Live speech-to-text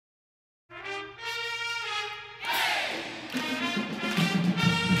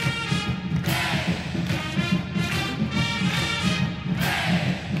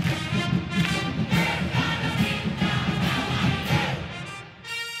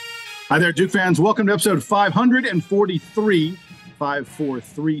Hi there, Duke fans. Welcome to episode 543,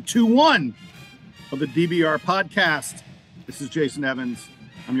 54321 of the DBR podcast. This is Jason Evans.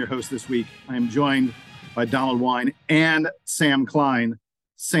 I'm your host this week. I am joined by Donald Wine and Sam Klein.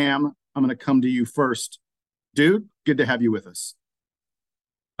 Sam, I'm going to come to you first. Dude, good to have you with us.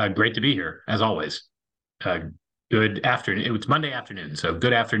 Great to be here, as always. Good afternoon. It's Monday afternoon, so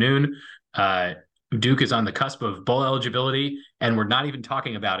good afternoon. Duke is on the cusp of bowl eligibility, and we're not even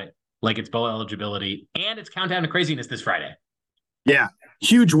talking about it like it's bowl eligibility, and it's countdown to craziness this Friday. Yeah,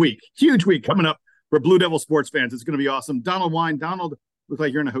 huge week coming up for Blue Devil sports fans. It's going to be awesome. Donald Wine, Donald, look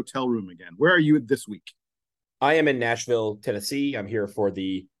like you're in a hotel room again. Where are you this week? I am in Nashville, Tennessee. I'm here for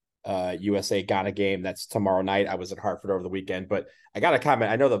the USA Ghana game. That's tomorrow night. I was at Hartford over the weekend, but I got to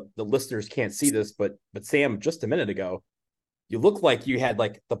comment. I know the listeners can't see this, but Sam, just a minute ago, you look like you had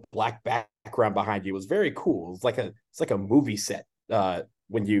like the black background behind you. It was very cool. It's like a movie set.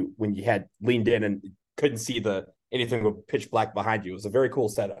 When you had leaned in and couldn't see anything with pitch black behind you. It was a very cool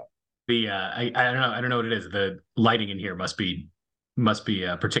setup. I don't know what it is. The lighting in here must be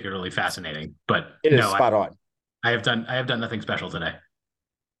particularly fascinating. But it is spot on. I have done nothing special today.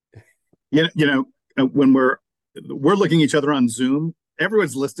 When we're looking at each other on Zoom,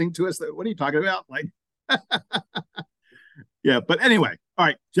 everyone's listening to us. What are you talking about? Like, yeah. But anyway, all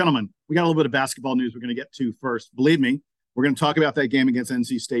right, gentlemen, we got a little bit of basketball news we're going to get to first. Believe me, we're going to talk about that game against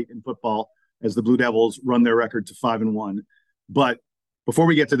NC State in football as the Blue Devils run their record to 5-1. But before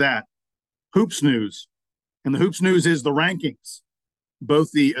we get to that, hoops news. And the hoops news is the rankings.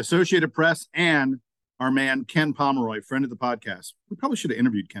 Both the Associated Press and our man, Ken Pomeroy, friend of the podcast. We probably should have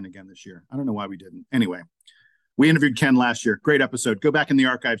interviewed Ken again this year. I don't know why we didn't. Anyway, we interviewed Ken last year. Great episode. Go back in the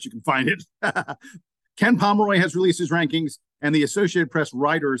archives. You can find it. Ken Pomeroy has released his rankings, and the Associated Press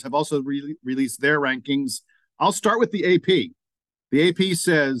writers have also released their rankings. I'll start with the AP. The AP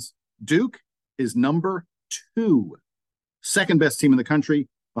says Duke is number 2, second best team in the country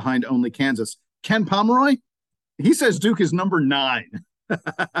behind only Kansas. Ken Pomeroy, he says Duke is number 9.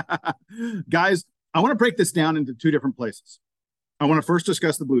 Guys, I want to break this down into 2 different places. I want to first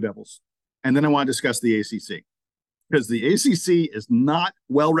discuss the Blue Devils, and then I want to discuss the ACC, because the ACC is not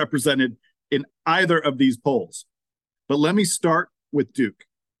well represented in either of these polls. But let me start with Duke.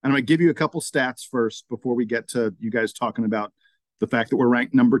 And I'm going to give you a couple stats first before we get to you guys talking about the fact that we're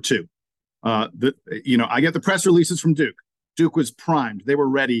ranked number 2. I get the press releases from Duke. Duke was primed. They were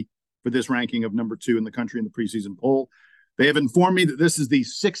ready for this ranking of number 2 in the country in the preseason poll. They have informed me that this is the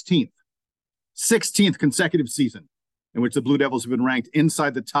 16th consecutive season in which the Blue Devils have been ranked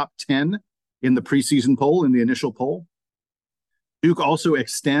inside the top 10 in the preseason poll, in the initial poll. Duke also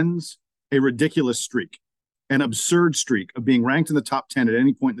extends a ridiculous streak, an absurd streak of being ranked in the top 10 at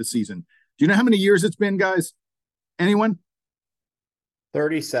any point in the season. Do you know how many years it's been, guys? Anyone?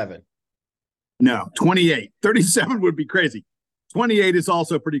 37. No, 28. 37 would be crazy. 28 is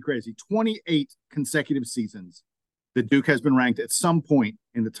also pretty crazy. 28 consecutive seasons that Duke has been ranked at some point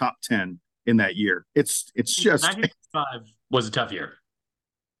in the top 10 in that year. It's just 1995 was a tough year.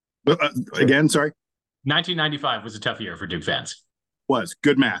 Again, sorry. 1995 was a tough year for Duke fans. Was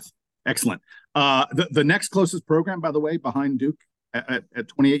good math. Excellent. The next closest program, by the way, behind Duke at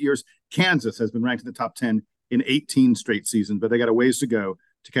 28 years, Kansas has been ranked in the top 10 in 18 straight seasons, but they got a ways to go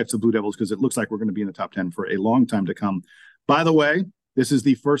to catch the Blue Devils, because it looks like we're going to be in the top 10 for a long time to come. By the way, this is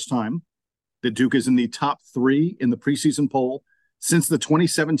the first time that Duke is in the top 3 in the preseason poll since the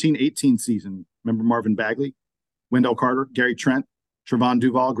 2017-18 season. Remember Marvin Bagley, Wendell Carter, Gary Trent, Trevon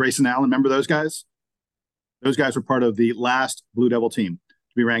Duval, Grayson Allen? Remember those guys? Those guys were part of the last Blue Devil team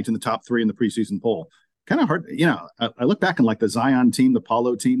to be ranked in the top 3 in the preseason poll. Kind of hard. I look back and like the Zion team, the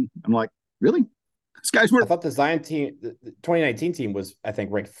Paulo team. I'm like, really? These guys were. I thought the Zion team, the 2019 team was, I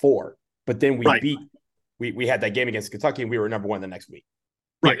think, ranked 4. But then we had that game against Kentucky, and we were number 1 the next week.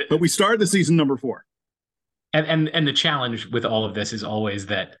 Right. But we started the season number 4. And the challenge with all of this is always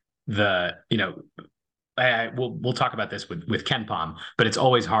that we'll talk about this with Ken Pom, but it's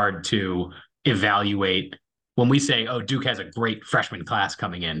always hard to evaluate. When we say, oh, Duke has a great freshman class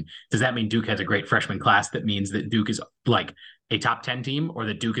coming in, does that mean Duke has a great freshman class that means that Duke is like a top 10 team, or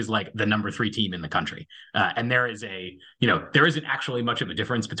that Duke is like the number 3 team in the country? And there isn't actually much of a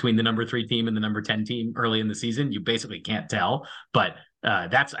difference between the number 3 team and the number 10 team early in the season. You basically can't tell, but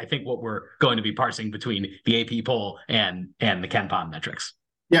that's, I think, what we're going to be parsing between the AP poll and the Ken Pom metrics.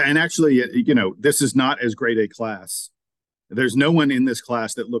 Yeah. And actually, this is not as great a class. There's no one in this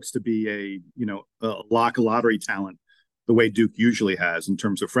class that looks to be a lock lottery talent the way Duke usually has in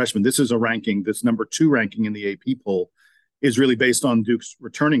terms of freshmen. This is a ranking, this number 2 ranking in the AP poll is really based on Duke's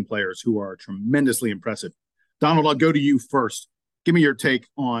returning players, who are tremendously impressive. Donald, I'll go to you first. give me your take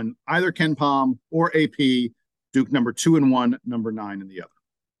on either Ken Palm or AP, Duke number 2 and 1, number 9 in the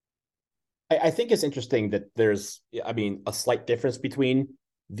other. I think it's interesting that there's, I mean, a slight difference between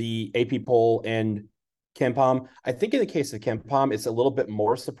the AP poll and Ken Palm. I think in the case of Ken Palm, it's a little bit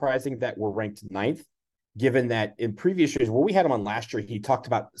more surprising that we're ranked 9th, given that in previous years, where we had him on last year, he talked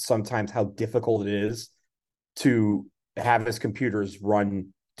about sometimes how difficult it is to have his computers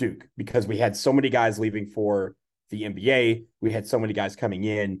run Duke because we had so many guys leaving for the NBA. We had so many guys coming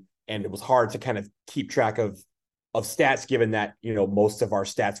in, and it was hard to kind of keep track of stats, given that, you know, most of our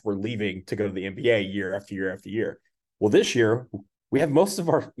stats were leaving to go to the NBA year after year after year. Well, this year we have most of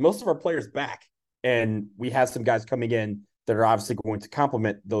our players back, and we have some guys coming in that are obviously going to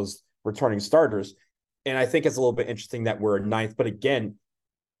complement those returning starters. And I think it's a little bit interesting that we're 9th, but again,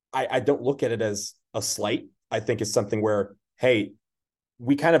 I don't look at it as a slight. I think it's something where, hey,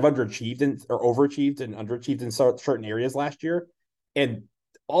 we kind of underachieved or overachieved and underachieved in certain areas last year. And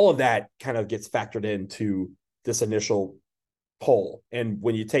all of that kind of gets factored into this initial poll. And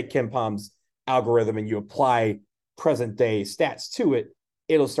when you take Ken Palm's algorithm and you apply present day stats to it,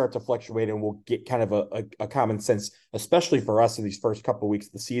 it'll start to fluctuate, and we'll get kind of a common sense, especially for us in these first couple of weeks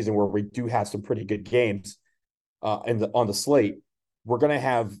of the season where we do have some pretty good games on the slate. We're going to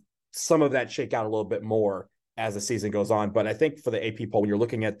have some of that shake out a little bit more as the season goes on. But I think for the AP poll, when you're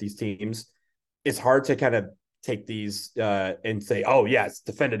looking at these teams, it's hard to kind of take these and say, oh, yeah, it's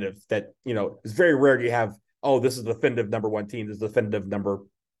definitive. That, you know, it's very rare you have, oh, this is the definitive number 1 team. This is the definitive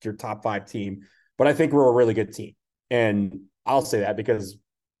your top 5 team. But I think we're a really good team. And I'll say that because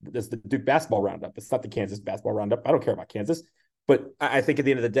it's the Duke basketball roundup. It's not the Kansas basketball roundup. I don't care about Kansas. But I think at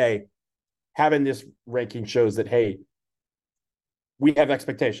the end of the day, having this ranking shows that, hey, we have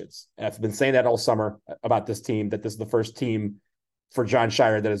expectations. I've been saying that all summer about this team, that this is the first team for John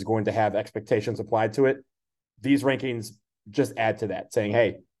Shire that is going to have expectations applied to it. These rankings just add to that, saying,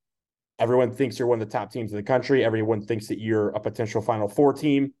 hey, everyone thinks you're one of the top teams in the country. Everyone thinks that you're a potential Final Four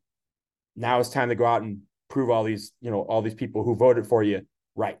team. Now it's time to go out and prove all these people who voted for you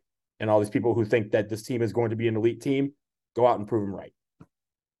right. And all these people who think that this team is going to be an elite team, go out and prove them right.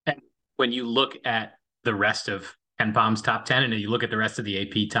 And when you look at the rest of Ken Palm's top 10 and you look at the rest of the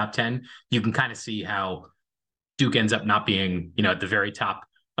AP top 10, you can kind of see how Duke ends up not being, you know, at the very top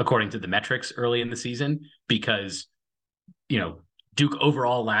according to the metrics early in the season, because, you know, Duke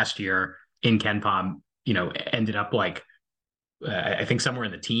overall last year in Ken Palm, you know, ended up like, I think somewhere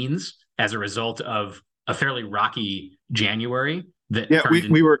in the teens as a result of a fairly rocky January. Yeah,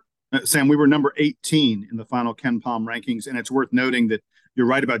 we were, Sam, we were number 18 in the final Ken Palm rankings. And it's worth noting that you're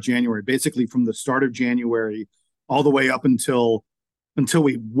right about January. Basically, from the start of January all the way up until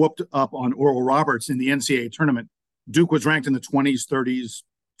we whooped up on Oral Roberts in the NCAA tournament, Duke was ranked in the 20s, 30s,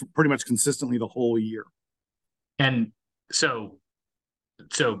 pretty much consistently the whole year. And so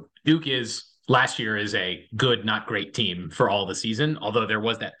Duke last year is a good, not great team for all the season. Although there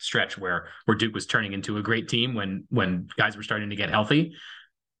was that stretch where Duke was turning into a great team when guys were starting to get healthy.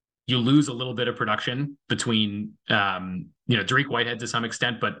 You lose a little bit of production between, Dariq Whitehead to some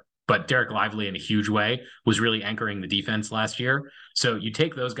extent, but Derek Lively in a huge way was really anchoring the defense last year. So you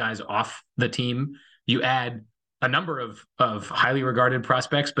take those guys off the team, you add a number of highly regarded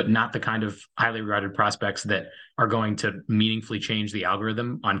prospects, but not the kind of highly regarded prospects that are going to meaningfully change the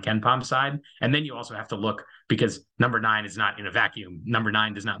algorithm on Ken Palm's side. And then you also have to look, because number 9 is not in a vacuum. Number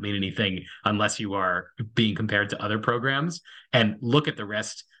 9 does not mean anything unless you are being compared to other programs. And look at the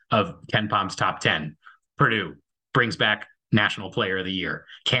rest of Ken Palm's top 10. Purdue brings back National Player of the Year.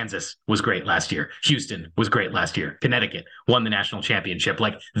 Kansas was great last year. Houston was great last year. Connecticut won the national championship.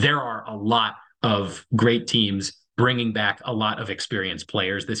 Like, there are a lot of great teams bringing back a lot of experienced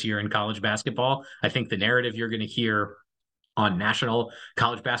players this year in college basketball. I think the narrative you're going to hear on national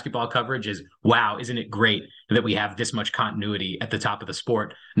college basketball coverage is, wow, isn't it great that we have this much continuity at the top of the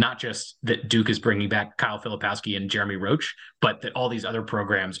sport? Not just that Duke is bringing back Kyle Filipowski and Jeremy Roach, but that all these other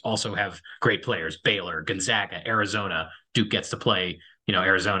programs also have great players. Baylor, Gonzaga, Arizona. Duke gets to play,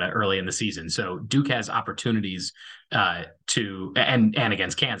 Arizona early in the season. So Duke has opportunities and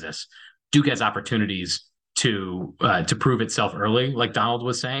against Kansas. Duke has opportunities to prove itself early, like Donald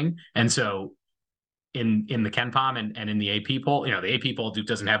was saying. And so in the Ken Palm and in the AP poll, the AP poll, Duke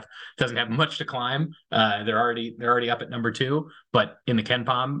doesn't have much to climb. They're already up at number 2, but in the Ken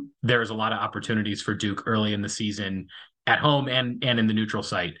Palm, there's a lot of opportunities for Duke early in the season at home and in the neutral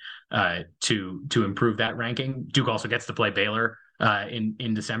site to improve that ranking. Duke also gets to play Baylor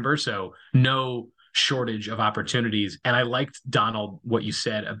in December, so no shortage of opportunities. And I liked, Donald, what you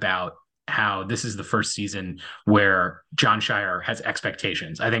said about how this is the first season where John Shire has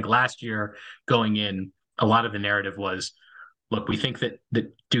expectations. I think last year going in, a lot of the narrative was, look, we think that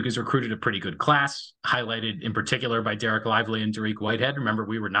Duke has recruited a pretty good class, highlighted in particular by Derek Lively and Dariq Whitehead. Remember,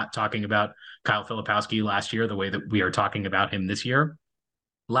 we were not talking about Kyle Filipowski last year the way that we are talking about him this year.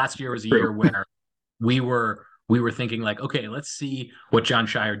 Last year was a year where we were thinking like, okay, let's see what John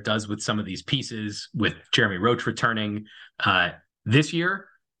Shire does with some of these pieces, with Jeremy Roach returning. This year,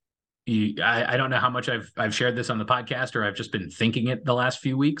 I don't know how much I've shared this on the podcast, or I've just been thinking it the last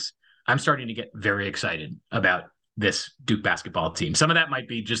few weeks. I'm starting to get very excited about this Duke basketball team. Some of that might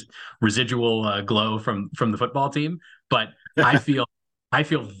be just residual glow from the football team, but I feel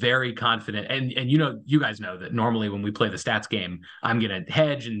very confident. And you guys know that normally when we play the stats game, I'm going to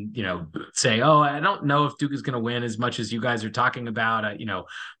hedge and say, oh, I don't know if Duke is going to win as much as you guys are talking about.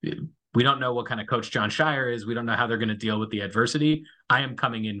 We don't know what kind of coach John Shire is. We don't know how they're going to deal with the adversity. I am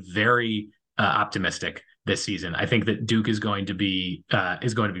coming in very optimistic this season. I think that Duke is going to be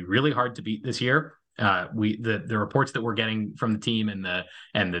really hard to beat this year. The reports that we're getting from the team and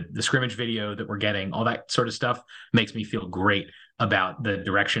the scrimmage video that we're getting, all that sort of stuff makes me feel great about the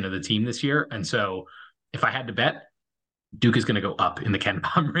direction of the team this year. And so if I had to bet, Duke is going to go up in the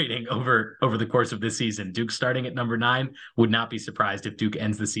KenPom rating over the course of this season. Duke starting at number 9, would not be surprised if Duke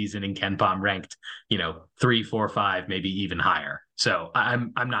ends the season in KenPom ranked, 3, 4, 5, maybe even higher. So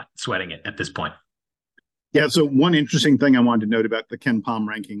I'm not sweating it at this point. Yeah. So one interesting thing I wanted to note about the KenPom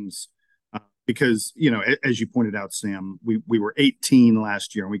rankings, because, as you pointed out, Sam, we were 18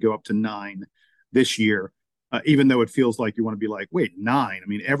 last year and we go up to 9 this year. Even though it feels like you want to be like, wait, 9. I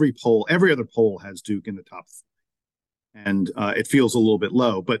mean, every other poll has Duke in the top 3. And it feels a little bit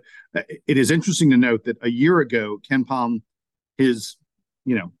low. But it is interesting to note that a year ago, KenPom,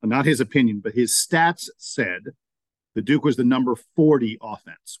 not his opinion, but his stats said the Duke was the number 40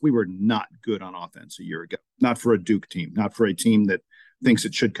 offense. We were not good on offense a year ago. Not for a Duke team, not for a team that thinks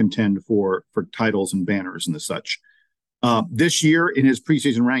it should contend for titles and banners and the such. This year, in his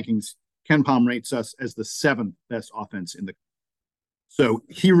preseason rankings, KenPom rates us as the 7th best offense in the. So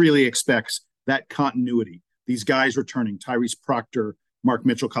he really expects that continuity. These guys returning, Tyrese Proctor, Mark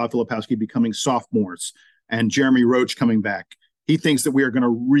Mitchell, Kyle Filipowski becoming sophomores, and Jeremy Roach coming back. He thinks that we are going to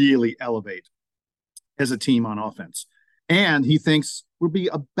really elevate as a team on offense. And he thinks we'll be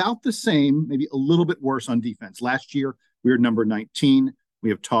about the same, maybe a little bit worse on defense. Last year, we were number 19. We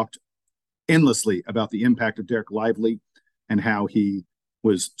have talked endlessly about the impact of Derek Lively and how he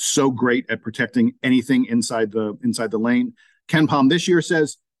was so great at protecting anything inside the lane. KenPom this year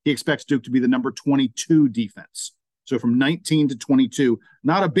says he expects Duke to be the number 22 defense. So from 19 to 22,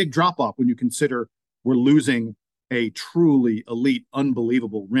 not a big drop off when you consider we're losing a truly elite,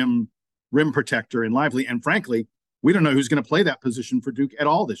 unbelievable rim protector in Lively. And frankly, we don't know who's going to play that position for Duke at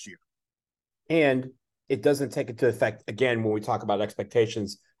all this year. And it doesn't take into effect, again, when we talk about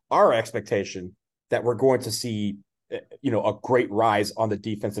expectations, our expectation that we're going to see a great rise on the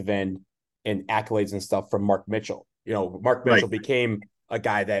defensive end and accolades and stuff from Mark Mitchell. Mark Mitchell became a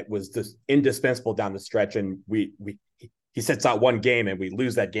guy that was just indispensable down the stretch, and he sits out one game and we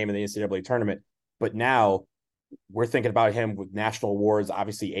lose that game in the NCAA tournament. But now we're thinking about him with national awards,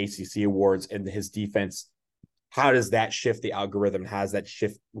 obviously ACC awards, and his defense. How does that shift the algorithm? How does that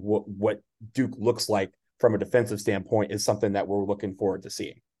shift what Duke looks like from a defensive standpoint is something that we're looking forward to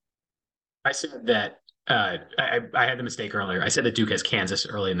seeing. I said that I had the mistake earlier. I said that Duke has Kansas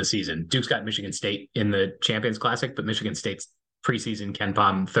early in the season. Duke's got Michigan State in the Champions Classic, but Michigan State's preseason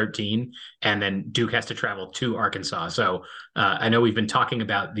KenPom 13, and then Duke has to travel to Arkansas. So I know we've been talking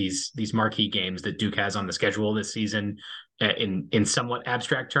about these marquee games that Duke has on the schedule this season in somewhat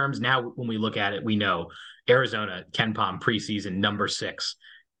abstract terms. Now, when we look at it, we know Arizona KenPom preseason number 6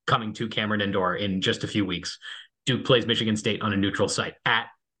 coming to Cameron Indoor in just a few weeks. Duke plays Michigan State on a neutral site at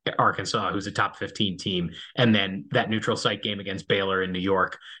Arkansas, who's a top 15 team, and then that neutral site game against Baylor in New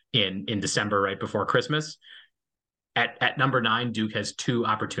York in December, right before Christmas. At number 9, Duke has 2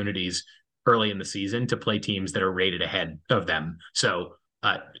 opportunities early in the season to play teams that are rated ahead of them. So,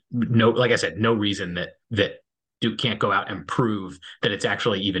 like I said, no reason that Duke can't go out and prove that it's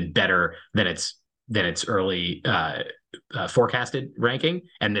actually even better than its early forecasted ranking,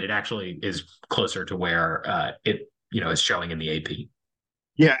 and that it actually is closer to where it is showing in the AP.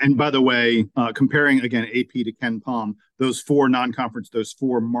 Yeah, and by the way, comparing again AP to KenPom, those 4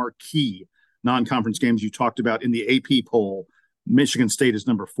 marquee non-conference games you talked about in the AP poll, Michigan State is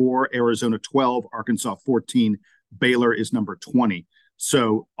number 4, Arizona 12, Arkansas 14, Baylor is number 20.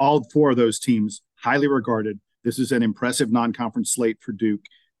 So all 4 of those teams highly regarded. This is an impressive non-conference slate for Duke,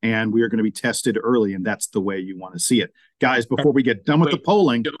 and we are going to be tested early, and that's the way you want to see it. Guys, before we get done with the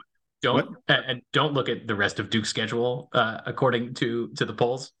polling... Don't look at the rest of Duke's schedule according to the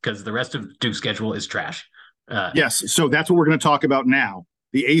polls, because the rest of Duke's schedule is trash. Yes, so that's what we're going to talk about now.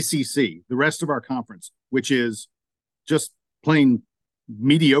 The ACC, the rest of our conference, which is just plain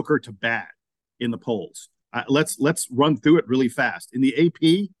mediocre to bad in the polls. Let's run through it really fast. In the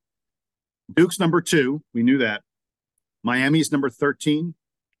AP, Duke's number 2. We knew that. Miami's number 13.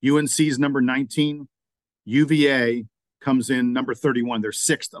 UNC's number 19. UVA comes in number 31. They're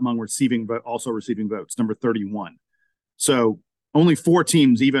 6th among receiving, but also receiving votes, number 31. So only 4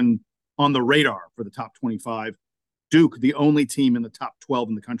 teams even on the radar for the top 25. Duke, the only team in the top 12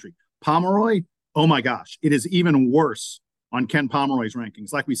 in the country. Pomeroy, oh my gosh, it is even worse on Ken Pomeroy's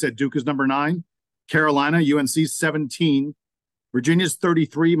rankings. Like we said, Duke is number 9. Carolina, UNC 17. Virginia's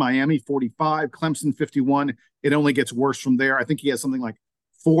 33, Miami 45, Clemson 51. It only gets worse from there. I think he has something like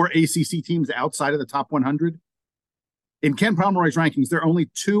 4 ACC teams outside of the top 100. In Ken Pomeroy's rankings, there are only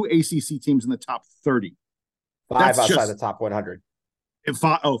 2 ACC teams in the top 30. 5 That's outside the top 100.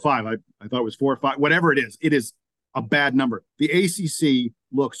 5. I thought it was 4 or 5. Whatever it is a bad number. The ACC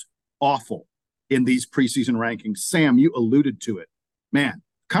looks awful in these preseason rankings. Sam, you alluded to it. Man,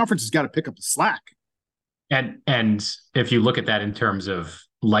 conference has got to pick up the slack. And if you look at that in terms of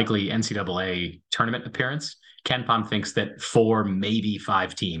likely NCAA tournament appearance, Ken Pom thinks that 4, maybe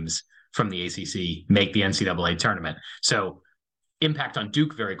 5 teams from the ACC make the NCAA tournament. So impact on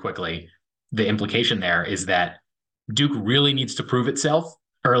Duke very quickly. The implication there is that Duke really needs to prove itself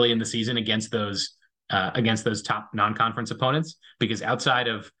early in the season against those top non-conference opponents, because outside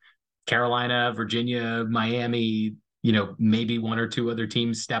of Carolina, Virginia, Miami, maybe 1 or 2 other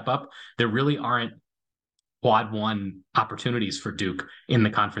teams step up, there really aren't quad 1 opportunities for Duke in the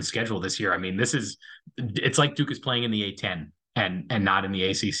conference schedule this year. I mean, it's like Duke is playing in the A-10 and not in the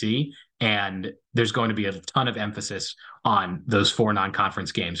ACC. And there's going to be a ton of emphasis on those 4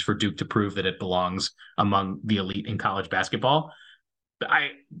 non-conference games for Duke to prove that it belongs among the elite in college basketball.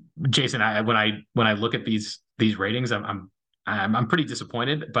 Jason, when I look at these ratings, I'm pretty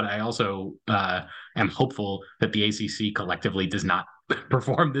disappointed, but I also am hopeful that the ACC collectively does not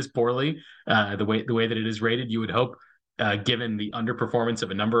perform this poorly. The way that it is rated, you would hope, given the underperformance of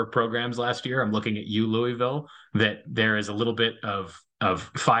a number of programs last year. I'm looking at you, Louisville, that there is a little bit of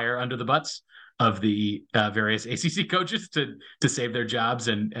fire under the butts of the various ACC coaches to save their jobs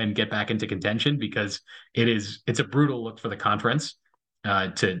and get back into contention, because it's a brutal look for the conference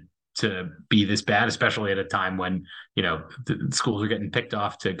to be this bad, especially at a time when the schools are getting picked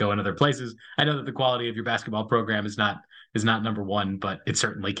off to go in other places. I know that the quality of your basketball program is not number 1, but it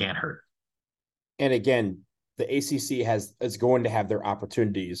certainly can't hurt. And again, the ACC is going to have their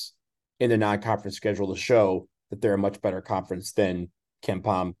opportunities in the non-conference schedule to show that they're a much better conference than Ken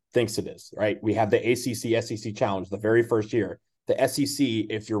Pom thinks it is, right? We have the ACC SEC Challenge the very first year. The SEC,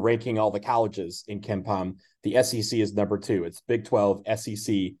 if you're ranking all the colleges in Ken Pom, the SEC is number 2. It's Big 12,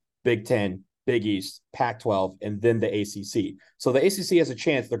 SEC, Big 10, Big East, Pac-12, and then the ACC. So the ACC has a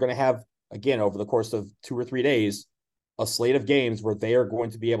chance. They're going to have, again, over the course of 2 or 3 days, a slate of games where they are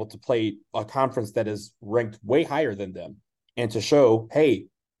going to be able to play a conference that is ranked way higher than them, and to show, hey,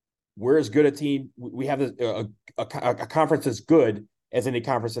 we're as good a team. We have a conference as good as any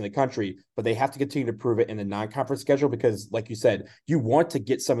conference in the country, but they have to continue to prove it in the non-conference schedule, because, like you said, you want to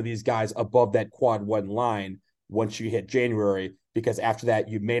get some of these guys above that quad 1 line once you hit January, because after that,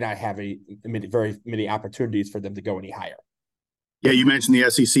 you may not have very many opportunities for them to go any higher. Yeah, you mentioned the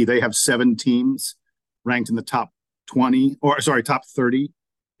SEC. They have 7 teams ranked in the top 30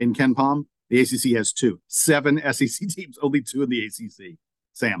 in Ken Pom. The ACC has 2. 7 SEC teams, only 2 in the ACC.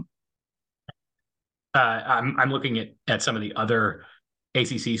 Sam. I'm looking at some of the other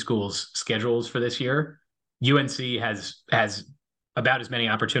ACC schools' schedules for this year. UNC has about as many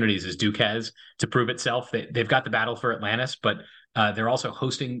opportunities as Duke has to prove itself. They've got the battle for Atlantis, but they're also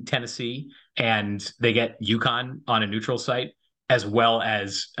hosting Tennessee, and they get UConn on a neutral site, as well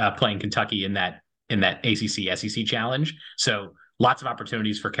as playing Kentucky in that ACC SEC challenge. So lots of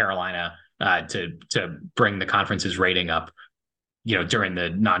opportunities for Carolina to bring the conference's rating up, during the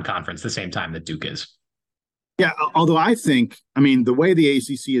non-conference, the same time that Duke is. Yeah, although the way the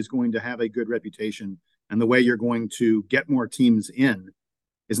ACC is going to have a good reputation and the way you're going to get more teams in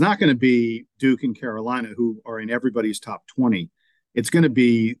is not going to be Duke and Carolina, who are in everybody's top 20. It's going to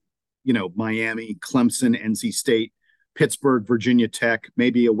be, Miami, Clemson, NC State, Pittsburgh, Virginia Tech,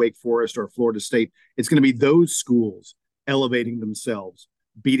 maybe a Wake Forest or Florida State. It's going to be those schools elevating themselves,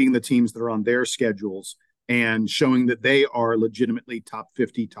 beating the teams that are on their schedules, and showing that they are legitimately top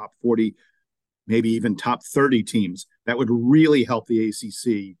 50, top 40, maybe even top 30 teams. That would really help the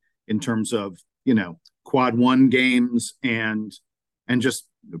ACC in terms of, quad 1 games and just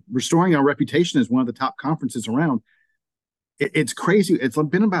restoring our reputation as one of the top conferences around. It's crazy. It's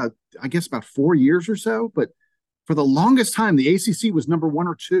been about 4 years or so, but For the longest time, the ACC was number 1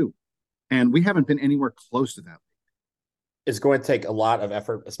 or 2, and we haven't been anywhere close to that. It's going to take a lot of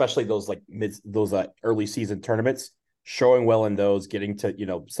effort, especially those early season tournaments, showing well in those, getting to,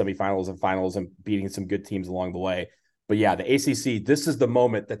 semifinals and finals and beating some good teams along the way. But yeah, the ACC, this is the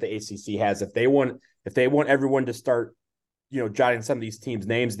moment that the ACC has. If they want everyone to start, jotting some of these teams'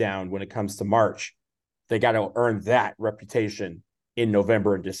 names down when it comes to March, they got to earn that reputation in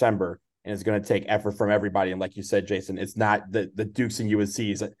November and December. And it's going to take effort from everybody. And like you said, Jason, it's not the Dukes and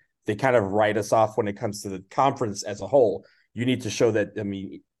UNCs. They kind of write us off when it comes to the conference as a whole. You need to show that,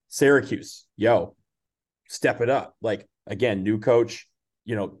 Syracuse, step it up. Like, again, new coach,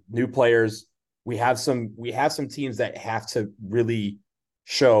 new players. We have some teams that have to really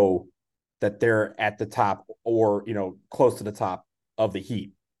show that they're at the top or, close to the top of the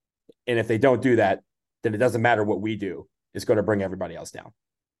heap. And if they don't do that, then it doesn't matter what we do. It's going to bring everybody else down.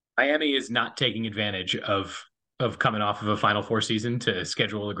 Miami is not taking advantage of coming off of a Final Four season to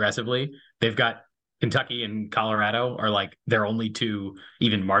schedule aggressively. They've got Kentucky and Colorado are like their only 2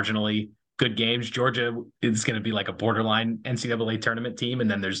 even marginally good games. Georgia is going to be like a borderline NCAA tournament team, and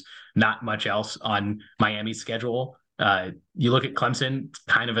then there's not much else on Miami's schedule. You look at Clemson,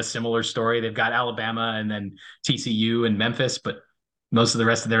 kind of a similar story. They've got Alabama and then TCU and Memphis, but most of the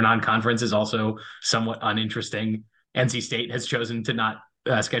rest of their non-conference is also somewhat uninteresting. NC State has chosen to not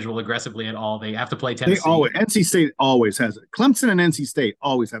schedule aggressively at all. They have to play Tennessee. NC State always has it. Clemson and NC State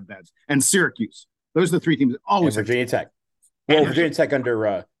always have bads, and Syracuse. Those are the 3 teams that always and Virginia Tech. Well, Virginia Tech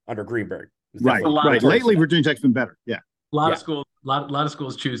under Greenberg. Right. Lately, Virginia Tech's been better. Yeah. A lot of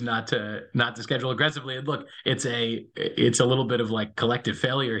schools choose not to schedule aggressively. And look, it's a little bit of like collective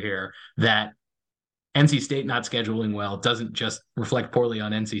failure here that NC State not scheduling well doesn't just reflect poorly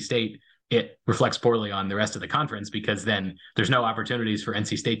on NC State. It reflects poorly on the rest of the conference, because then there's no opportunities for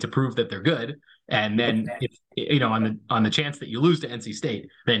NC State to prove that they're good. And then if on the chance that you lose to NC State,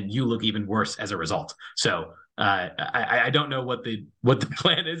 then you look even worse as a result. So I don't know what the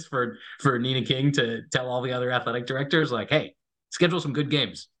plan is for Nina King to tell all the other athletic directors, like, hey, schedule some good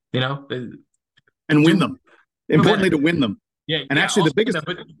games, and win them. Importantly, to win them. Yeah. And actually the biggest,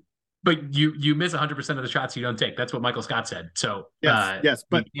 but you miss 100% of the shots you don't take. That's what Michael Scott said. So yes,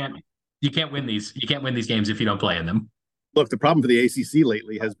 but you can't win these. You can't win these games if you don't play in them. Look, the problem for the ACC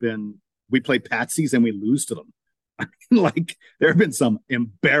lately has been we play patsies and we lose to them. Like, there have been some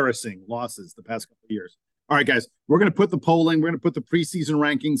embarrassing losses the past couple of years. All right, guys, we're going to put the polling, we're going to put the preseason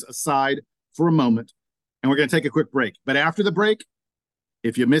rankings aside for a moment, and we're going to take a quick break. But after the break,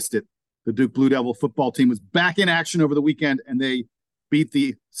 if you missed it, the Duke Blue Devil football team was back in action over the weekend, and they beat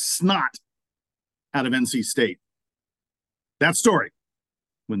the snot out of NC State. That story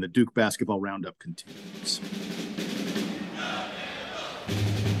when the Duke basketball roundup continues.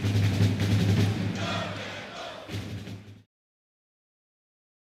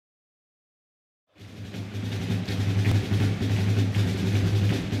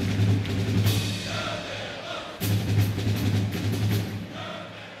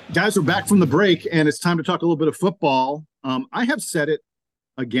 Guys, we're back from the break, and it's time to talk a little bit of football. I have said it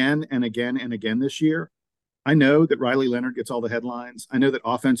again and again and again this year. I know that Riley Leonard gets all the headlines. I know that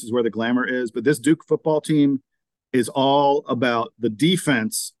offense is where the glamour is, but this Duke football team is all about the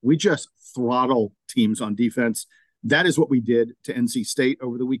defense. We just throttle teams on defense. That is what we did to NC State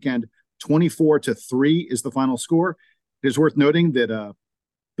over the weekend. 24-3 is the final score. It is worth noting that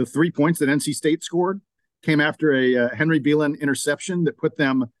the 3 points that NC State scored came after a Henry Beelan interception that put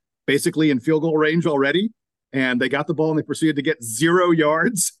them basically in field goal range already. And they got the ball and they proceeded to get 0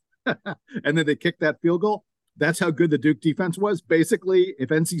 yards. And then they kicked that field goal. That's how good the Duke defense was. Basically, if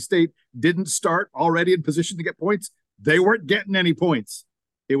NC State didn't start already in position to get points, they weren't getting any points.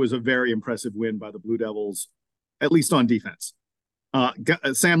 It was a very impressive win by the Blue Devils, at least on defense.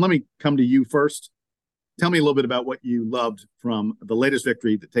 Sam, let me come to you first. Tell me a little bit about what you loved from the latest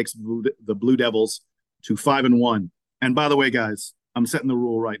victory that takes the Blue Devils to 5-1. And by the way, guys, I'm setting the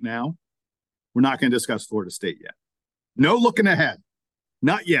rule right now. We're not going to discuss Florida State yet. No looking ahead.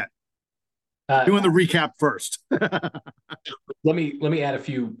 Not yet. Doing the recap first. Let me add a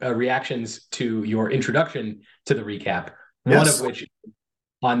few reactions to your introduction to the recap. One of which,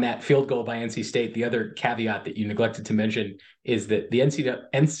 on that field goal by NC State, the other caveat that you neglected to mention is that the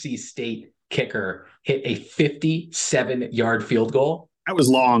NC State kicker hit a 57-yard field goal. That was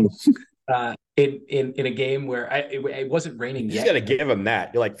long. In a game where it wasn't raining yet. You got to give him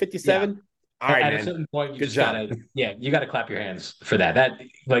that. You're like 57. Yeah. All right, at man. A certain point, you Good just job. you gotta clap your hands for that. That,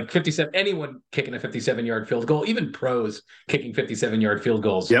 like, 57. Anyone kicking a 57-yard field goal, even pros kicking 57-yard field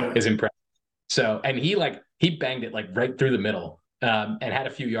goals, is impressive. So, and he banged it like right through the middle, and had a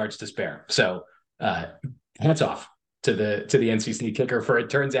few yards to spare. So, hats off to the NC State kicker for, it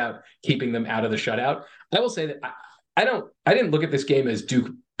turns out, keeping them out of the shutout. I will say that I didn't look at this game as Duke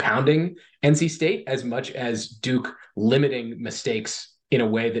pounding NC State as much as Duke limiting mistakes in a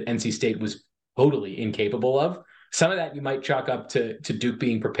way that NC State was totally incapable of. Some of that you might chalk up to Duke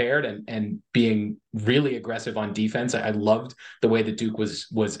being prepared and being really aggressive on defense. I loved the way that Duke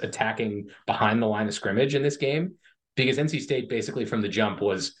was attacking behind the line of scrimmage in this game, because NC State basically from the jump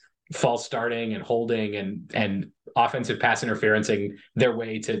was false starting and holding and offensive pass interferencing their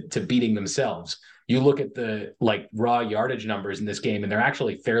way to beating themselves. You look at the raw yardage numbers in this game, and they're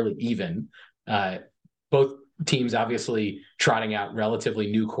actually fairly even. Both teams obviously trotting out relatively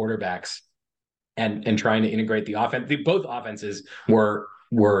new quarterbacks and trying to integrate the offense. Both offenses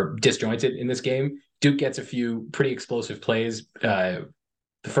were disjointed in this game. Duke gets a few pretty explosive plays.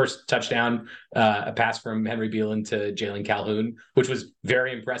 The first touchdown, a pass from Henry Beelan to Jalen Calhoun, which was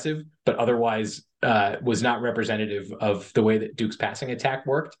very impressive, but otherwise was not representative of the way that Duke's passing attack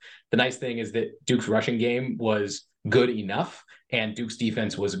worked. The nice thing is that Duke's rushing game was good enough, and Duke's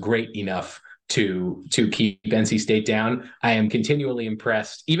defense was great enough to keep NC State down. I am continually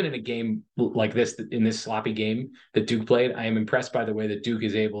impressed, even in a game like this, in this sloppy game that Duke played. I am impressed by the way that Duke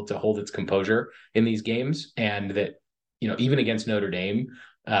is able to hold its composure in these games, and that, even against Notre Dame,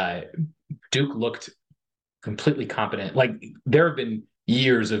 Duke looked completely competent. There have been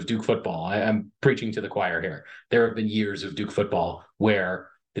years of Duke football. I'm preaching to the choir here. There have been years of Duke football where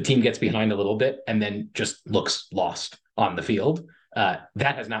the team gets behind a little bit and then just looks lost on the field. That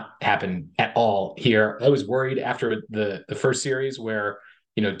has not happened at all here. I was worried after the first series where,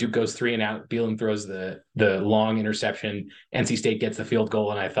 Duke goes 3 and out, Beelan throws the long interception, NC State gets the field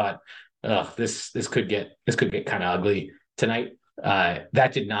goal, and I thought, this could get kind of ugly tonight.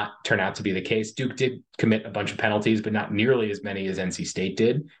 That did not turn out to be the case. Duke did commit a bunch of penalties, but not nearly as many as NC State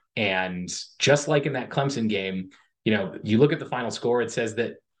did. And just like in that Clemson game, you look at the final score, it says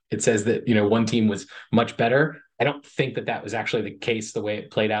that one team was much better. I don't think that was actually the case the way it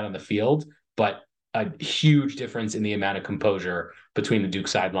played out on the field, but a huge difference in the amount of composure between the Duke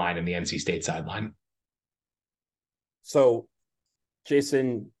sideline and the NC State sideline. So,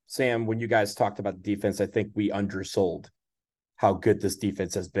 Jason, Sam, when you guys talked about the defense, I think we undersold how good this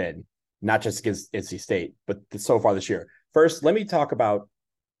defense has been, not just against NC State, but so far this year. First, let me talk about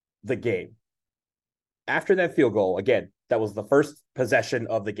the game. After that field goal, again, that was the first possession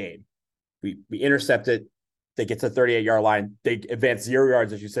of the game. We intercept it. They get to the 38-yard line. They advance 0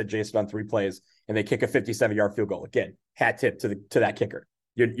 yards, as you said, Jason, on 3 plays, and they kick a 57-yard field goal. Again, hat tip to that kicker.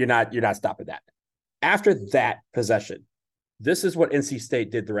 You're not stopping that. After that possession, this is what NC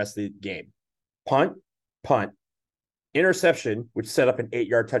State did the rest of the game. Punt, interception, which set up an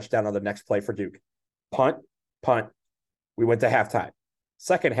 8-yard touchdown on the next play for Duke. Punt. We went to halftime.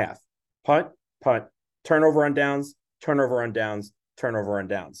 Second half, punt, turnover on downs.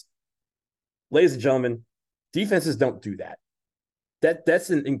 Ladies and gentlemen, defenses don't do that. That's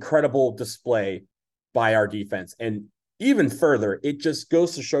an incredible display by our defense. And even further, it just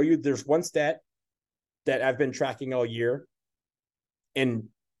goes to show you, there's one stat that I've been tracking all year, and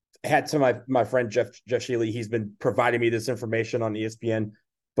had to my friend Jeff Shealy. He's been providing me this information on ESPN,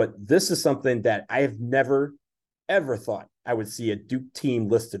 but this is something that I have never, ever thought I would see a Duke team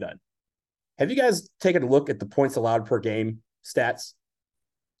listed on. Have you guys taken a look at the points allowed per game stats?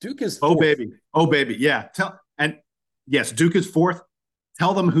 Duke is fourth. Oh baby. Yeah. Yes, Duke is 4th.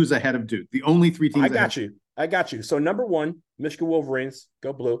 Tell them who's ahead of Duke. The only 3 teams. I got you. So number 1, Michigan Wolverines,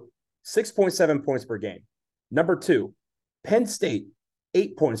 go blue, 6.7 points per game. Number 2, Penn State,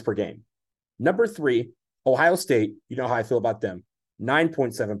 8 points per game. Number 3, Ohio State, you know how I feel about them,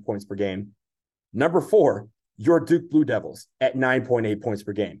 9.7 points per game. Number 4, your Duke Blue Devils at 9.8 points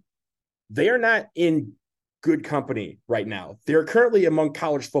per game. They are not in good company right now. They're currently among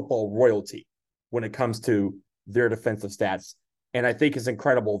college football royalty when it comes to their defensive stats. And I think it's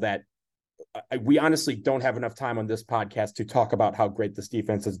incredible that we honestly don't have enough time on this podcast to talk about how great this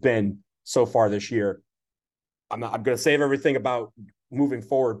defense has been so far this year. I'm going to save everything about moving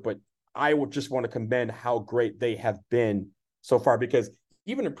forward, but I would just want to commend how great they have been so far, because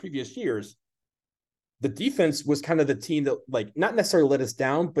even in previous years, the defense was kind of the team that, not necessarily let us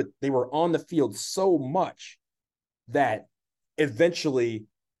down, but they were on the field so much that eventually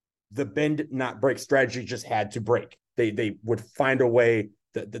the bend not break strategy just had to break. They would find a way,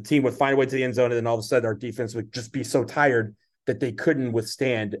 the team would find a way to the end zone, and then all of a sudden our defense would just be so tired that they couldn't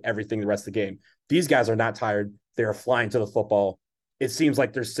withstand everything the rest of the game. These guys are not tired. They are flying to the football. It seems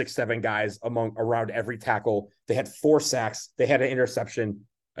like there's 6-7 guys around every tackle. They had 4 sacks. They had an interception,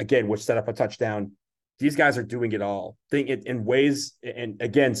 again, which set up a touchdown. These guys are doing it all. In ways, and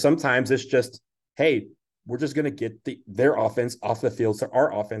again, sometimes it's just, hey, we're just going to get their offense off the field so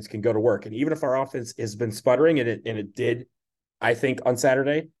our offense can go to work. And even if our offense has been sputtering, and it did, I think, on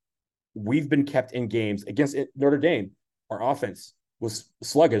Saturday, we've been kept in games against Notre Dame. Our offense was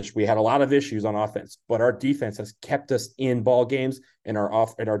sluggish. We had a lot of issues on offense, but our defense has kept us in ball games, and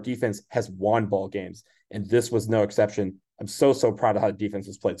our defense has won ball games. And this was no exception. I'm so proud of how the defense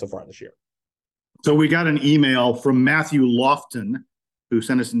has played so far this year. So we got an email from Matthew Lofton, who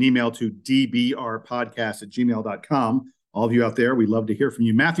sent us an email to dbrpodcast@gmail.com. All of you out there, we'd love to hear from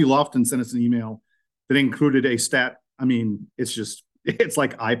you. Matthew Lofton sent us an email that included a stat. I mean, it's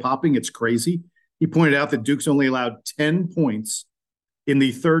like eye-popping. It's crazy. He pointed out that Duke's only allowed 10 points in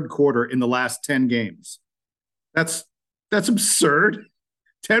the third quarter in the last 10 games. That's absurd.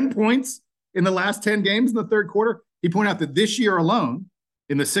 10 points in the last 10 games in the third quarter. He pointed out that this year alone,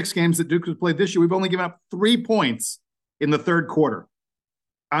 in the 6 games that Duke has played this year, we've only given up 3 points in the third quarter.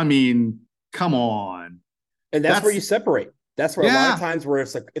 I mean, come on. And that's where you separate. That's where a lot of times where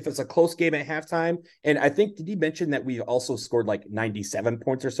it's like, if it's a close game at halftime, and I think, did he mention that we also scored like 97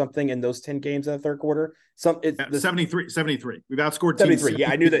 points or something in those 10 games in the third quarter? 73. We've outscored 73.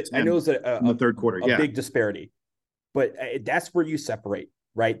 Yeah, I knew that. I know it was in the third quarter. A big disparity. But that's where you separate,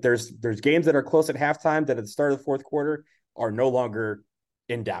 right? There's games that are close at halftime that at the start of the fourth quarter are no longer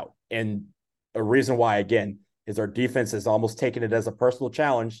in doubt. And a reason why, again, is our defense has almost taken it as a personal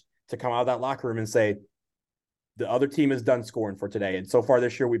challenge to come out of that locker room and say, the other team is done scoring for today. And so far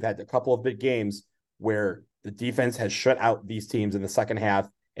this year, we've had a couple of big games where the defense has shut out these teams in the second half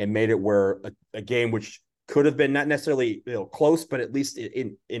and made it where a game which could have been not necessarily close, but at least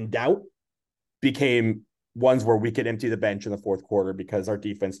in doubt, became ones where we could empty the bench in the fourth quarter because our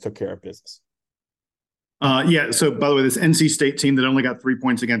defense took care of business. So by the way, this NC State team that only got 3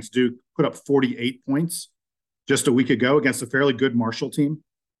 points against Duke put up 48 points just a week ago against a fairly good Marshall team.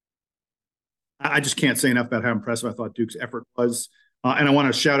 I just can't say enough about how impressive I thought Duke's effort was. And I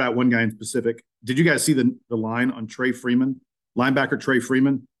want to shout out one guy in specific. Did you guys see the line on Trey Freeman, linebacker Trey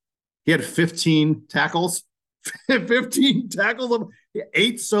Freeman? He had 15 tackles, 15 tackles,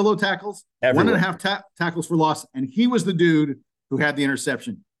 8 solo tackles, everywhere. 1.5 tackles for loss. And he was the dude who had the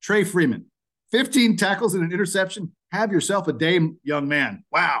interception. Trey Freeman, 15 tackles and an interception. Have yourself a day, young man.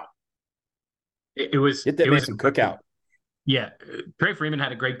 Wow. It was some cookout. Yeah, Trey Freeman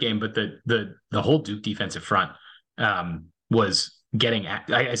had a great game, but the whole Duke defensive front was getting,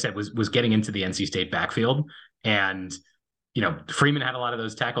 I said, was getting into the NC State backfield, and Freeman had a lot of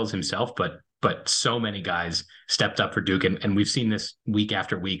those tackles himself, but so many guys stepped up for Duke, and we've seen this week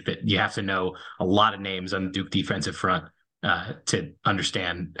after week that you have to know a lot of names on the Duke defensive front to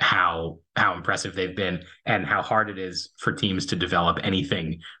understand how impressive they've been and how hard it is for teams to develop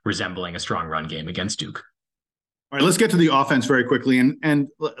anything resembling a strong run game against Duke. All right, let's get to the offense very quickly. And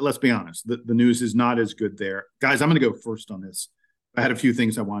let's be honest, the news is not as good there. Guys, I'm going to go first on this. I had a few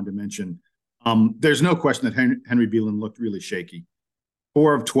things I wanted to mention. There's no question that Henry Beelan looked really shaky.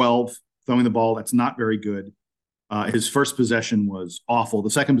 4 of 12 throwing the ball. That's not very good. His first possession was awful. The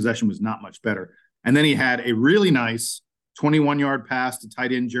second possession was not much better. And then he had a really nice 21-yard pass to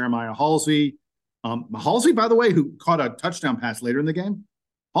tight end Jeremiah Halsey. Halsey, by the way, who caught a touchdown pass later in the game.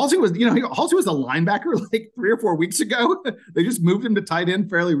 Halsey was a linebacker like 3 or 4 weeks ago. They just moved him to tight end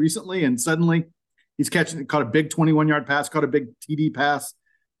fairly recently, and suddenly he's caught a big 21-yard pass, caught a big TD pass,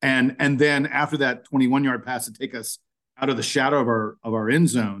 and then after that 21-yard pass to take us out of the shadow of our end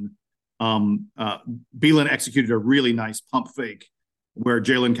zone, Beelan executed a really nice pump fake where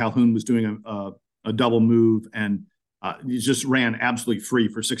Jalen Calhoun was doing a double move, and he just ran absolutely free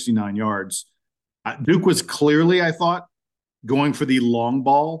for 69 yards. Duke was clearly, I thought, going for the long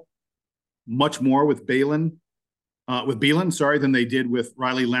ball much more with Beelan, than they did with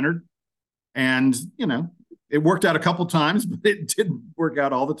Riley Leonard. And, it worked out a couple times, but it didn't work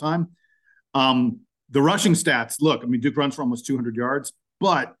out all the time. The rushing stats, look, Duke runs for almost 200 yards,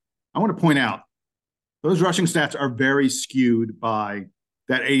 but I want to point out those rushing stats are very skewed by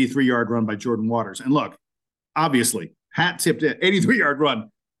that 83-yard run by Jordan Waters. And look, obviously, hat tipped in, 83-yard run,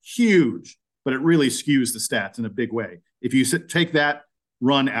 huge, but it really skews the stats in a big way. If you take that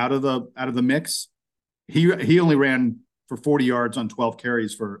run out of the mix, he only ran for 40 yards on 12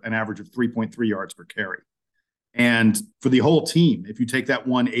 carries for an average of 3.3 yards per carry. And for the whole team, if you take that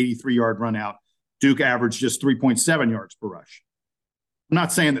 83-yard run out, Duke averaged just 3.7 yards per rush. I'm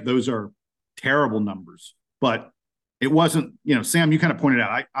not saying that those are terrible numbers, but it wasn't, Sam, you kind of pointed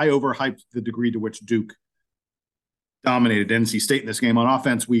out, I overhyped the degree to which Duke dominated NC State in this game. On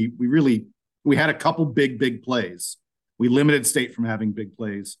offense, we had a couple big plays. We limited State from having big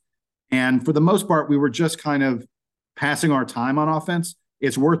plays. And for the most part, we were just kind of passing our time on offense.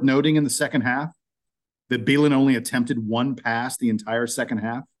 It's worth noting in the second half that Beelan only attempted one pass the entire second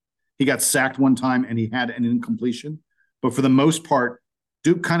half. He got sacked one time and he had an incompletion. But for the most part,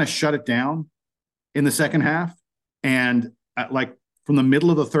 Duke kind of shut it down in the second half. And like from the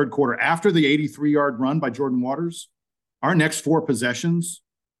middle of the third quarter, after the 83-yard run by Jordan Waters, our next 4 possessions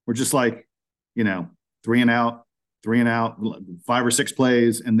were just like, 3 and out, 5 or 6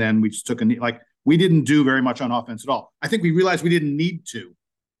 plays. And then we just took we didn't do very much on offense at all. I think we realized we didn't need to.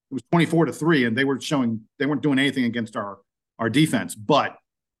 It was 24-3, and they weren't doing anything against our defense. But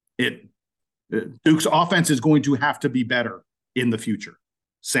Duke's offense is going to have to be better in the future.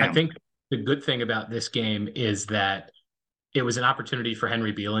 Sam, I think the good thing about this game is that it was an opportunity for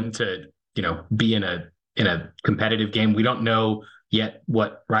Henry Beelan to, be in a competitive game. We don't know yet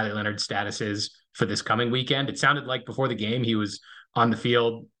what Riley Leonard's status is for this coming weekend. It sounded like before the game he was on the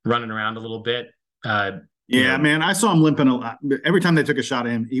field running around a little bit. Man, I saw him limping a lot. Every time they took a shot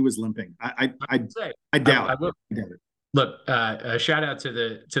at him, he was limping. I doubt it. Look, a shout out to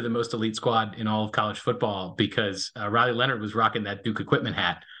the most elite squad in all of college football, because Riley Leonard was rocking that Duke equipment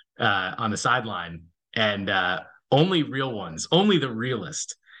hat on the sideline, and only real ones, only the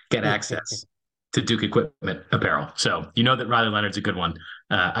realest get access to Duke equipment apparel. So that Riley Leonard's a good one.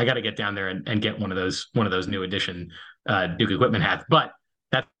 I got to get down there and get one of those new edition Duke equipment hats. But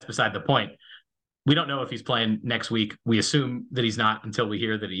that's beside the point. We don't know if he's playing next week. We assume that he's not until we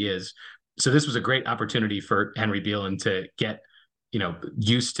hear that he is. So this was a great opportunity for Henry Beelan to get,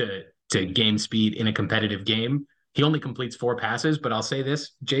 used to game speed in a competitive game. He only completes 4 passes, but I'll say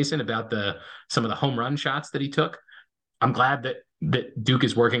this, Jason, about some of the home run shots that he took. I'm glad that Duke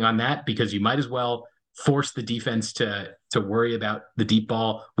is working on that, because you might as well force the defense to worry about the deep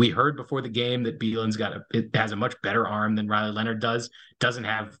ball. We heard before the game that Beelan's has a much better arm than Riley Leonard does. Doesn't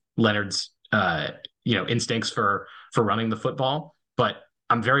have Leonard's instincts for running the football, but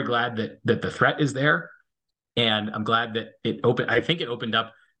I'm very glad that the threat is there, and I'm glad that I think it opened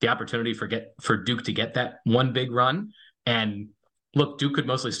up the opportunity for Duke to get that one big run. And look, Duke could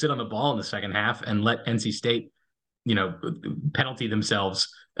mostly sit on the ball in the second half and let NC State, penalty themselves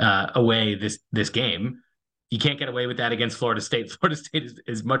away this game. You can't get away with that against Florida State. Florida State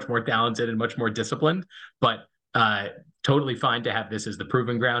is much more talented and much more disciplined, but totally fine to have this as the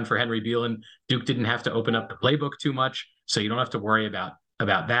proving ground for Henry Beelan. Duke didn't have to open up the playbook too much, so you don't have to worry about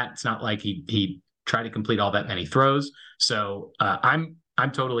that. It's not like he tried to complete all that many throws. So I'm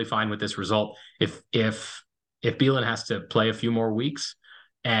totally fine with this result. If Beelan has to play a few more weeks,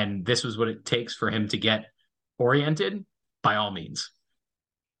 and this was what it takes for him to get oriented, by all means.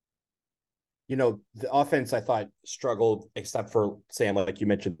 The offense, I thought, struggled, except for, Sam, like you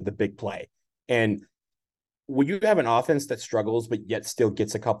mentioned, the big play. And when you have an offense that struggles but yet still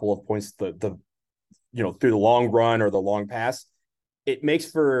gets a couple of points through the long run or the long pass, it makes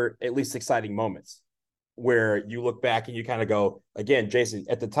for at least exciting moments where you look back and you kind of go, again, Jason,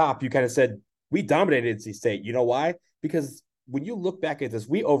 at the top, you kind of said, we dominated NC State. You know why? Because when you look back at this,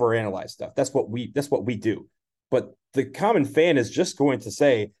 we overanalyze stuff. That's what we do. But the common fan is just going to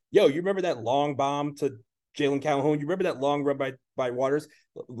say, yo, you remember that long bomb to Jalen Calhoun? You remember that long run by Waters?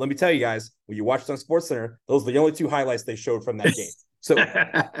 Let me tell you guys, when you watched on SportsCenter, those are the only 2 highlights they showed from that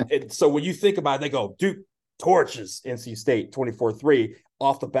game. So when you think about it, they go, Duke torches NC State 24-3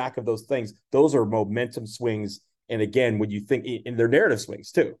 off the back of those things. Those are momentum swings. And again, when you think in their narrative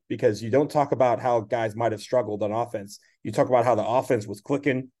swings too, because you don't talk about how guys might have struggled on offense. You talk about how the offense was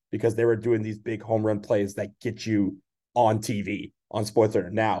clicking because they were doing these big home run plays that get you on TV, on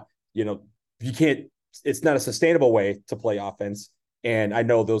SportsCenter. Now, you can't, it's not a sustainable way to play offense. And I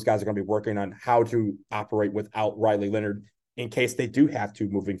know those guys are going to be working on how to operate without Riley Leonard in case they do have to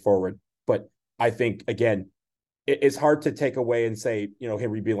moving forward. But I think, again, it's hard to take away and say,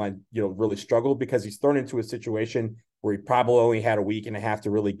 Henry Beelan, really struggled, because he's thrown into a situation where he probably only had a week and a half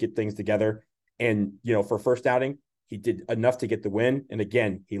to really get things together. And, for first outing, he did enough to get the win. And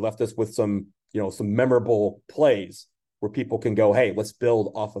again, he left us with some memorable plays where people can go, hey, let's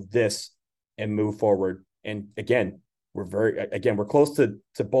build off of this and move forward. And again, we're close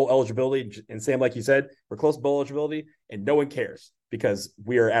to bowl eligibility. And Sam, like you said, we're close to bowl eligibility, and no one cares, because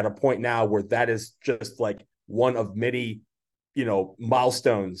we are at a point now where that is just like one of many,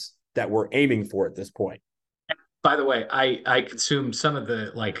 milestones that we're aiming for at this point. By the way, I consumed some of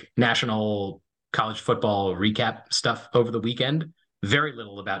the national college football recap stuff over the weekend. Very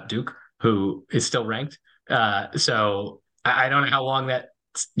little about Duke, who is still ranked. So I don't know how long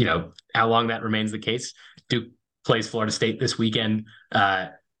that remains the case. Duke plays Florida State this weekend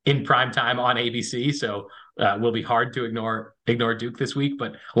in prime time on ABC. So will be hard to ignore Duke this week,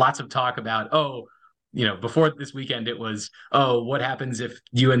 but lots of talk about, before this weekend, it was, oh, what happens if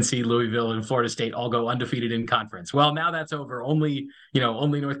UNC, Louisville, and Florida State all go undefeated in conference? Well, now that's over. Only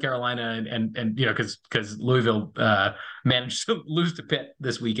North Carolina and because Louisville managed to lose to Pitt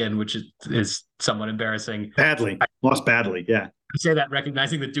this weekend, which is somewhat embarrassing. Lost badly. Yeah. I say that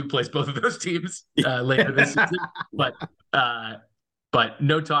recognizing that Duke plays both of those teams later this season, but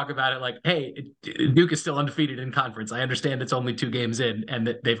no talk about it. Like, hey, Duke is still undefeated in conference. I understand it's only 2 games in, and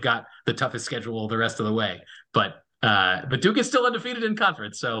that they've got the toughest schedule the rest of the way. But Duke is still undefeated in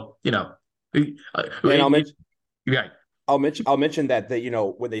conference. So and I'll mention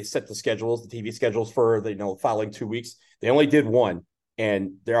that when they set the schedules, the TV schedules for the following 2 weeks, they only did one,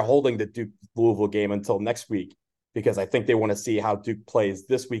 and they're holding the Duke Louisville game until next week because I think they want to see how Duke plays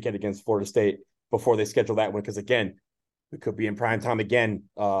this weekend against Florida State before they schedule that one. Because again, we could be in prime time again,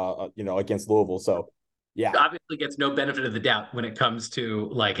 against Louisville. So, yeah, obviously gets no benefit of the doubt when it comes to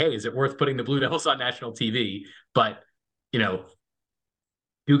like, hey, is it worth putting the Blue Devils on national TV? But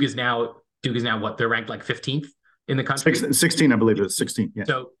Duke is now what, they're ranked like 15th in the country. 16, I believe it is 16. Yeah.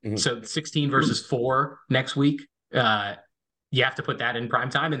 So 16 versus 4 next week. You have to put that in prime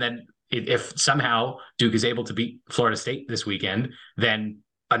time, and then if somehow Duke is able to beat Florida State this weekend, then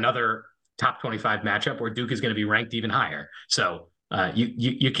another top 25 matchup where Duke is going to be ranked even higher. So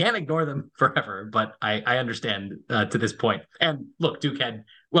you can't ignore them forever, but I understand to this point. And look, Duke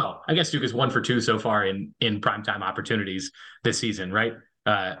I guess Duke is 1 for 2 so far in primetime opportunities this season, right?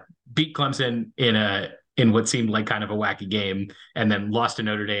 Beat Clemson in what seemed like kind of a wacky game, and then lost to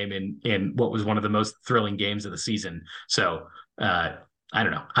Notre Dame in what was one of the most thrilling games of the season. So I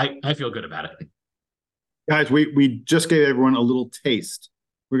don't know. I feel good about it. Guys, we just gave everyone a little taste.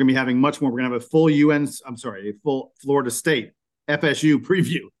 We're going to be having much more. We're going to have a full Florida State FSU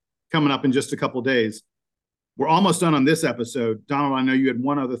preview coming up in just a couple of days. We're almost done on this episode. Donald, I know you had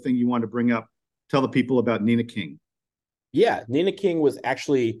one other thing you wanted to bring up. Tell the people about Nina King. Yeah, Nina King was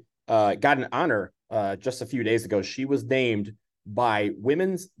actually got an honor just a few days ago. She was named by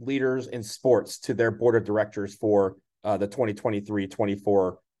Women's Leaders in Sports to their board of directors for the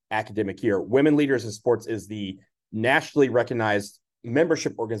 2023-24 academic year. Women Leaders in Sports is the nationally recognized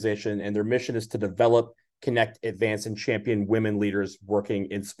membership organization, and their mission is to develop, connect, advance, and champion women leaders working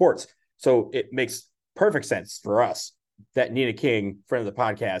in sports. So it makes perfect sense for us that Nina King, friend of the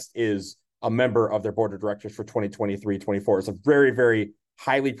podcast, is a member of their board of directors for 2023-24. It's a very, very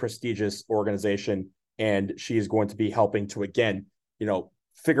highly prestigious organization, and she is going to be helping to, again,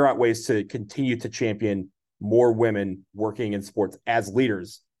 figure out ways to continue to champion more women working in sports as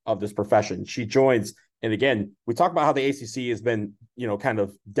leaders of this profession. She joins, and again, we talk about how the ACC has been, kind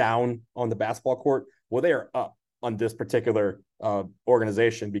of down on the basketball court. Well, they are up on this particular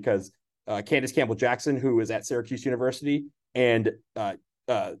organization because Candace Campbell-Jackson, who is at Syracuse University, and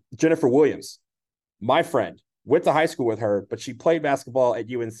Jennifer Williams, my friend, went to high school with her, but she played basketball at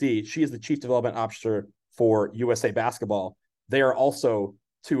UNC. She is the chief development officer for USA Basketball. They are also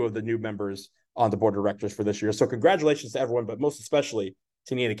 2 of the new members on the board of directors for this year. So congratulations to everyone, but most especially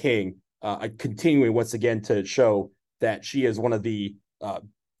to Nina King, continuing once again to show that she is one of the,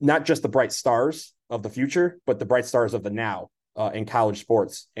 not just the bright stars of the future, but the bright stars of the now in college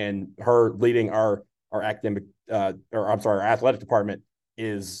sports. And her leading our athletic department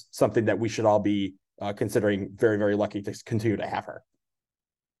is something that we should all be considering very, very lucky to continue to have her.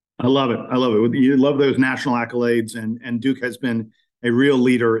 I love it. You love those national accolades, and Duke has been a real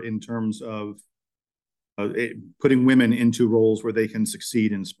leader in terms of putting women into roles where they can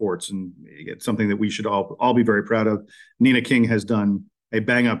succeed in sports, and it's something that we should all be very proud of. Nina King has done a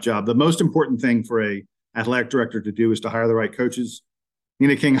bang-up job. The most important thing for a athletic director to do is to hire the right coaches.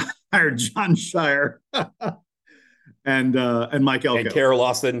 Nina King hired John Shire and Mike Elko. And Kara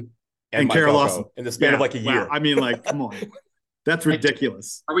Lawson and Mike Kara Elko Lawson in the span of like a year. Wow. I mean, come on. That's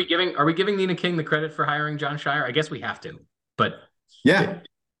ridiculous. Are we giving Nina King the credit for hiring John Shire? I guess we have to. But yeah.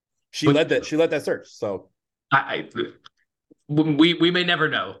 She led that search. So we may never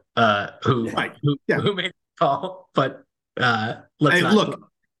know who made the call, but look,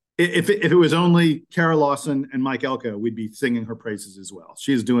 if it was only Kara Lawson and Mike Elko, we'd be singing her praises as well.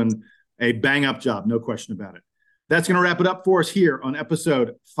 She's doing a bang up job, no question about it. That's going to wrap it up for us here on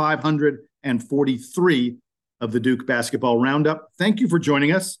episode 543 of the Duke Basketball Roundup. Thank you for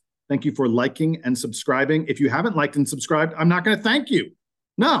joining us. Thank you for liking and subscribing. If you haven't liked and subscribed, I'm not going to thank you.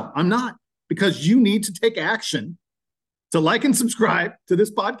 No, I'm not, because you need to take action to like and subscribe to this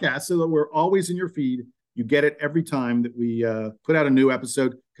podcast so that we're always in your feed. You get it every time that we put out a new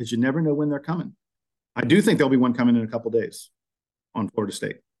episode, because you never know when they're coming. I do think there'll be one coming in a couple days on Florida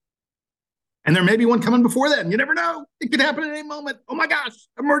State. And there may be one coming before then. You never know. It could happen at any moment. Oh my gosh,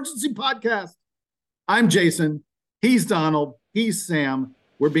 emergency podcast. I'm Jason. He's Donald. He's Sam.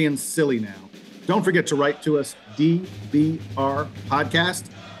 We're being silly now. Don't forget to write to us,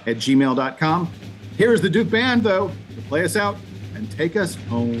 dbrpodcast@gmail.com. Here's the Duke Band, though, to play us out and take us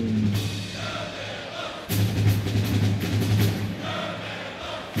home.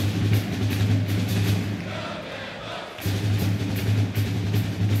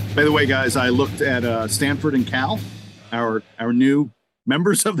 By the way, guys, I looked at Stanford and Cal, our new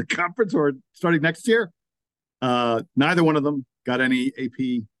members of the conference who are starting next year. Neither one of them got any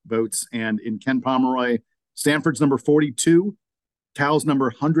AP votes. And in Ken Pomeroy, Stanford's number 42, Cal's number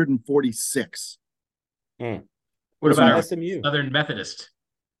 146. What about SMU? Southern Methodist?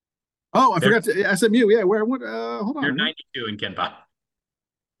 Oh, I forgot to SMU. Yeah, where? What? Hold on. They're 92 in Ken Pom.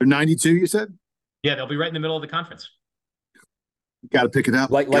 They're 92. You said? Yeah, they'll be right in the middle of the conference. Got to pick it up.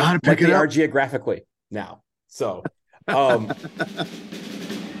 Like they are geographically now. So